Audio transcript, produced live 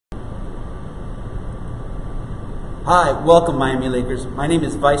Hi, welcome Miami Lakers. My name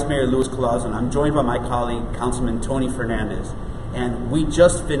is Vice Mayor Luis Collazo, and I'm joined by my colleague, Councilman Tony Fernandez. And we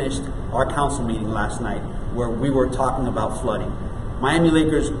just finished our council meeting last night where we were talking about flooding. Miami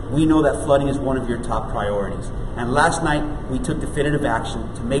Lakers, we know that flooding is one of your top priorities. And last night, we took definitive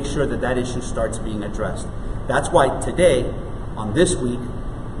action to make sure that that issue starts being addressed. That's why today, on this week,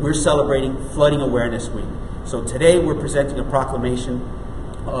 we're celebrating Flooding Awareness Week. So today, we're presenting a proclamation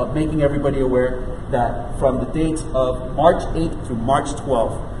making everybody aware that from the dates of March 8th through March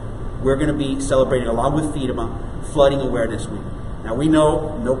 12th, we're going to be celebrating, along with FEMA, Flooding Awareness Week. Now we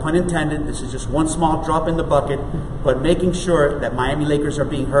know, no pun intended, this is just one small drop in the bucket, but making sure that Miami Lakers are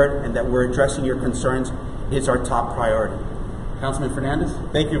being heard and that we're addressing your concerns is our top priority. Councilman Fernandez?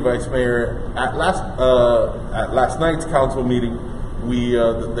 Thank you, Vice Mayor. At last night's council meeting,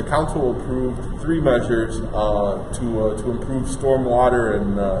 the council approved 3 measures to improve stormwater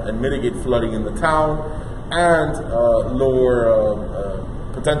and mitigate flooding in the town, and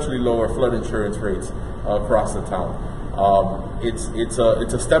potentially lower flood insurance rates across the town. It's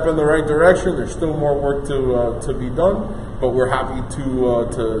a step in the right direction. There's still more work to be done, but we're happy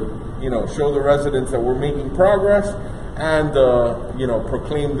to show the residents that we're making progress and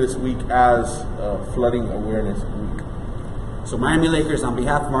proclaim this week as Flooding Awareness Week. So Miami Lakers, on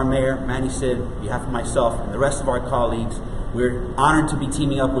behalf of our mayor, Manny, on behalf of myself and the rest of our colleagues, we're honored to be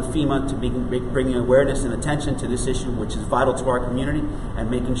teaming up with FEMA to be bringing awareness and attention to this issue, which is vital to our community,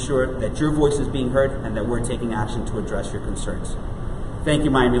 and making sure that your voice is being heard and that we're taking action to address your concerns. Thank you,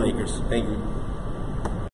 Miami Lakers. Thank you.